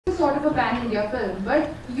sort of a pan-India film, but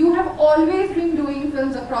you have always been doing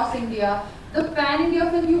films across India. The pan-India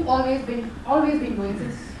film you've always been doing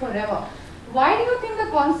since forever. Why do you think the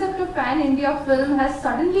concept of pan-India film has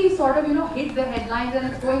suddenly sort of, hit the headlines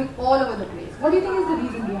and it's going all over the place? What do you think is the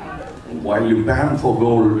reason behind it? While you pan for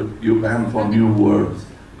gold, you pan for new words,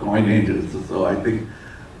 coinages. So I think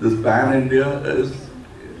this pan-India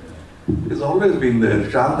is always been there.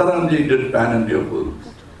 Shantaramji did pan-India films.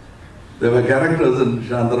 There were characters in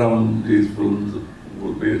Shantaramji's films.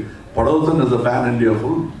 Padausan is a pan-India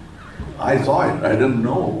film. I saw it. I didn't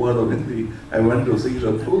know a word of Hindi. I went to see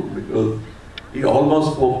the film because he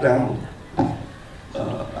almost spoke Tamil.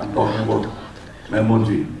 I'm talking about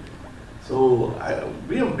Memoji. So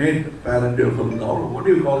we have made pan-India film now. What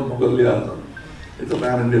do you call Mughaliya? It's a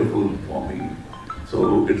pan-India film for me.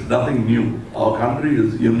 So it's nothing new. Our country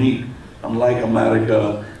is unique. Unlike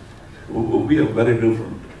America, we are very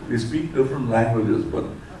different. We speak different languages, but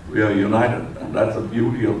we are united, and that's the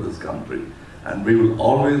beauty of this country. And we will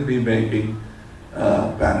always be making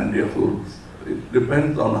pan-India films. It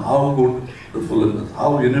depends on how good the film is,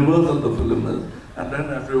 how universal the film is, and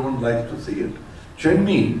then everyone likes to see it.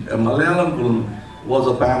 Chenni, a Malayalam film, was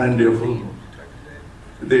a pan-India film.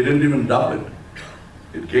 They didn't even dub it.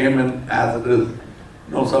 It came in as it is,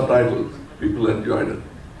 no subtitles. People enjoyed it.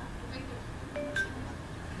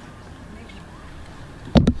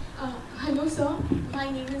 Hello sir, my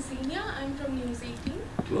name is Zenia. I'm from News 18.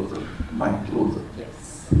 Closer, mic closer.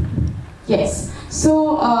 Yes. Yes.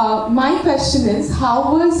 So my question is,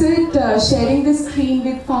 how was it sharing the screen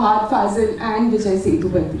with Fahad Fazil and Vijay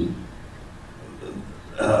Sethupathi?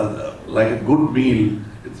 Like a good meal,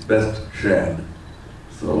 it's best shared.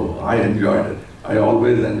 So I enjoyed it. I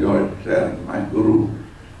always enjoyed sharing. My guru,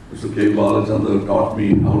 Mr. K. Balachandra, taught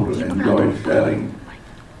me how to enjoy sharing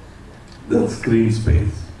the screen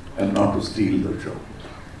space and not to steal the show.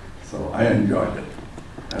 So I enjoyed it.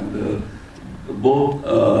 And both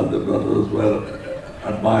the brothers were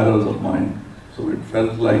admirers of mine, so it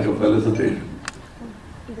felt like a felicitation.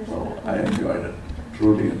 So I enjoyed it,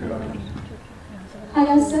 truly enjoyed it.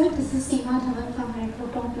 Hello sir, this is Seema Dhawan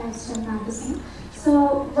from Top Lifestyle magazine.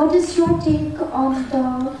 So what is your take on the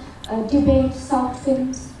debate South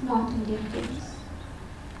films, North Indian films?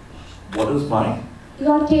 What is mine?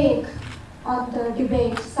 Your take on the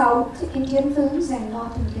debate South Indian films and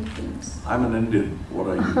North Indian films? I'm an Indian. What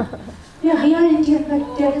are you? Yeah, we are Indian,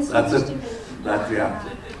 but there is That's it. debate. That's the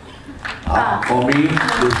answer. For me,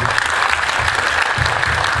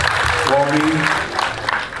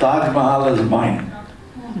 Taj Mahal is mine,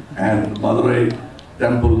 and Madurai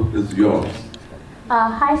temple is yours.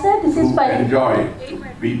 Hi sir, this is Pari. Enjoy,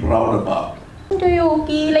 be proud about. To you,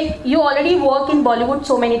 like you already work in Bollywood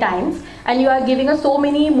so many times, and you are giving us so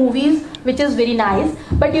many movies, which is very nice.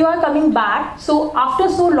 But you are coming back, so after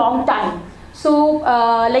so long time. So,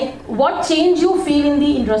 like, what change you feel in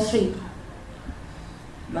the industry?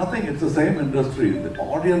 Nothing. It's the same industry. The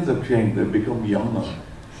audience have changed. They've become younger.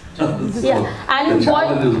 So yeah. And the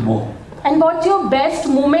challenge is more. And what's your best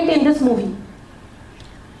moment in this movie?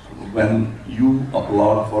 When you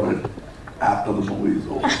applaud for it after the movie is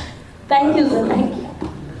over. Thank you, sir. Thank you.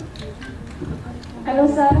 Hello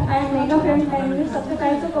sir, I am mega friend and सबसे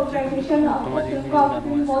पहले तो congratulations आपको film को आपकी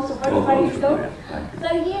film बहुत super duper hit हो।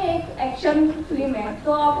 Sir ये एक एक्शन फिल्म है,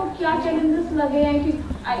 तो आपको क्या चैलेंजेस लगे हैं कि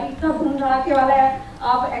इतना धूम धड़ाके वाला है,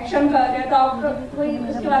 आप एक्शन कर रहे हैं, तो आप कोई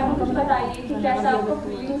उसके बारे में कुछ बताइए कि कैसा आपको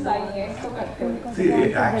फीलिंग्स आई है इसको करते हुए? See,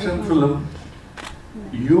 action film,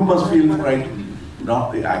 you must feel frightened,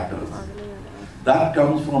 not the actors. That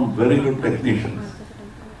comes from very good technicians.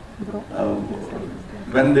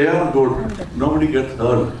 When they are good, nobody gets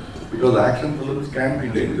hurt because action films can be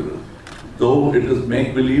dangerous. Though it is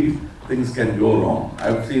make-believe, things can go wrong.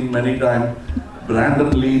 I've seen many times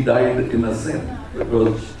Brandon Lee died in a set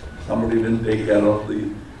because somebody didn't take care of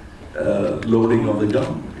the loading of the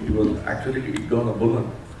gun. He got a bullet.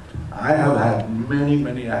 I have had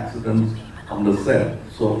many accidents on the set.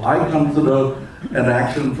 So I consider an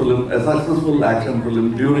action film, a successful action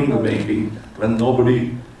film during the making when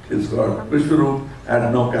nobody is hurt. Vishwaroop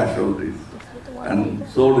had no casualties, and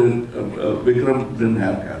so did Vikram didn't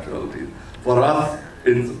have casualties. For us,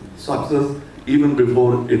 it's success even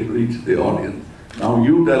before it reached the audience. Now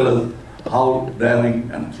you tell us how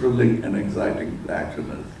daring and thrilling and exciting the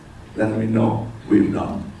action is. Then we know we've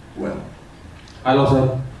done well. Hello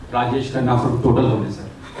sir, Rajesh Khanna from Total Comedy sir.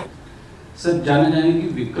 Sir जानना चाहेंगे कि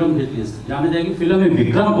Vikram hit list, जानना चाहेंगे film में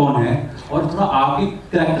विक्रम कौन है और थोड़ा आपके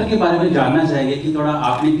कैरेक्टर के बारे में जानना चाहेंगे कि थोड़ा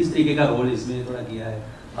आपने किस तरीके का रोल इसमें थोड़ा किया है।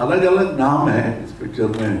 अलग-अलग नाम है इस पिक्चर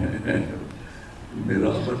में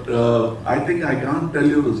मेरा, but I think I can't tell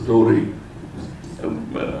you the story.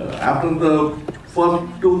 After the first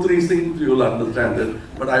 2-3 scenes, you will understand it.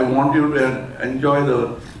 But I want you to enjoy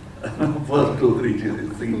the first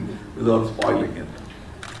 2-3 scenes without spoiling it.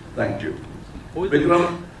 Thank you.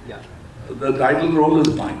 Vikram, the title role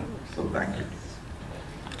is mine, so thank you.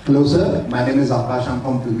 Hello sir, my name is Akash, I'm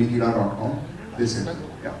from filmmedia.com. This is,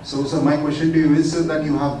 So sir, my question to you is sir, that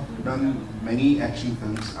you have done many action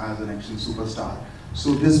films as an action superstar.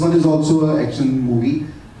 So this one is also an action movie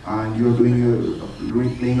and you are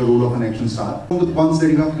playing a role of an action star. From the ones that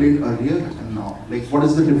you have played earlier and now, like what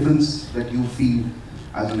is the difference that you feel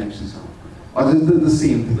as an action star? Or is it the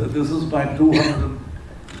same thing? This is my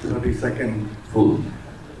 232nd film.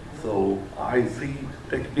 So I see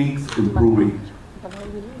techniques improving,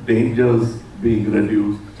 dangers being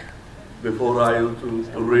reduced. Before I used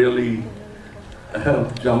to really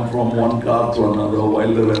jump from one car to another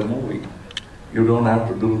while they were moving. You don't have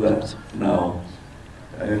to do that now.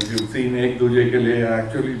 If you've seen Ek Duje Ke Liye, I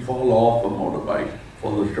actually fall off a motorbike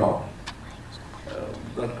for the shot.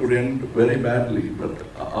 That could end very badly, but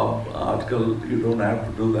article you don't have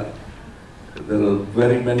to do that. There are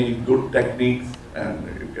very many good techniques and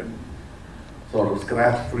you can sort of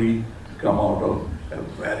scratch-free come out of a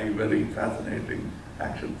very, very fascinating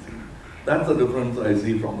action scene. That's the difference I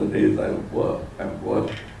see from the days I've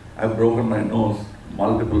worked. I've broken my nose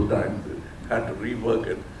multiple times. I had to rework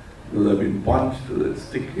it because I've been punched, the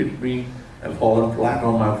stick hit me, I've fallen flat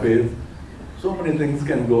on my face. So many things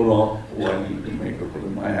can go wrong while you make a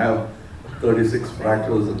film. I have 36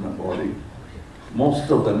 fractures in my body.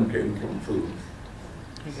 Most of them came from films.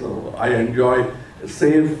 So I enjoy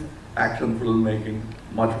safe action filmmaking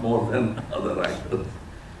much more than other actors.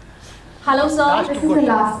 Hello sir. This is the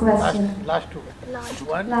last question. Last two. Last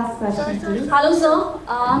question, please. Hello sir,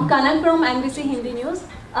 Kanak from NBC Hindi news.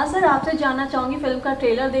 Sir आपसे जानना चाहूँगी, film का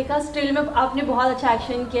trailer देखा, still में आपने बहुत अच्छा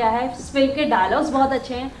action किया है, फिल्म के डायलॉग्स बहुत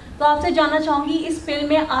अच्छे हैं, तो आपसे जानना चाहूँगी इस फिल्म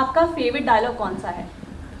में आपका फेवरेट डायलॉग कौन सा है?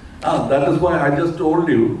 That is why I just told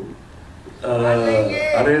you,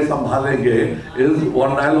 "Arey sambhalenge" is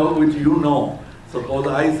one dialogue which you know. Suppose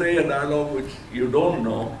I say a dialogue which you don't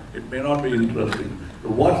know, it may not be interesting. So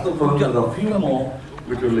watch the film, there are a few more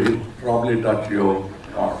which will probably touch your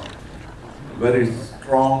heart. Very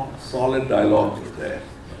strong, solid dialogue is there.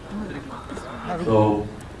 So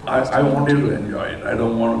I want you to enjoy it. I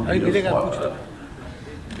don't want to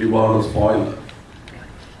give out a spoiler.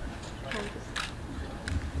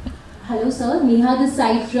 Hello sir, Neha this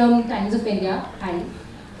side from Times of India. Hi.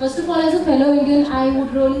 First of all, as a fellow Indian, I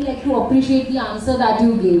would really like to appreciate the answer that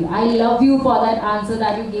you gave. I love you for that answer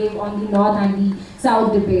that you gave on the North and the South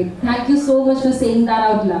debate. Thank you so much for saying that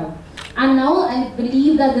out loud. And now I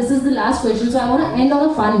believe that this is the last question, so I want to end on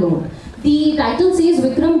a fun note. The title says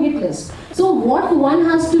Vikram Hitlist. So what one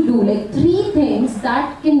has to do, like 3 things that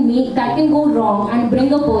can go wrong and bring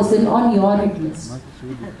a person on your hit list.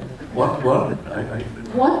 What?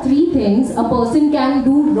 What 3 things a person can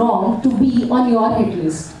do wrong to be on your hit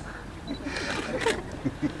list?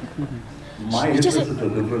 My hit list is a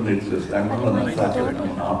different hit list. I'm not an assassin, I'm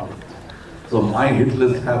an artist. So my hit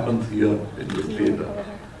list happens here in this theatre.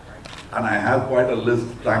 And I have quite a list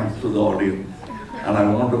thanks to the audience. And I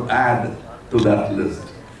want to add to that list.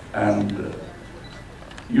 And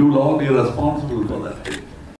you'll all be responsible for that hit.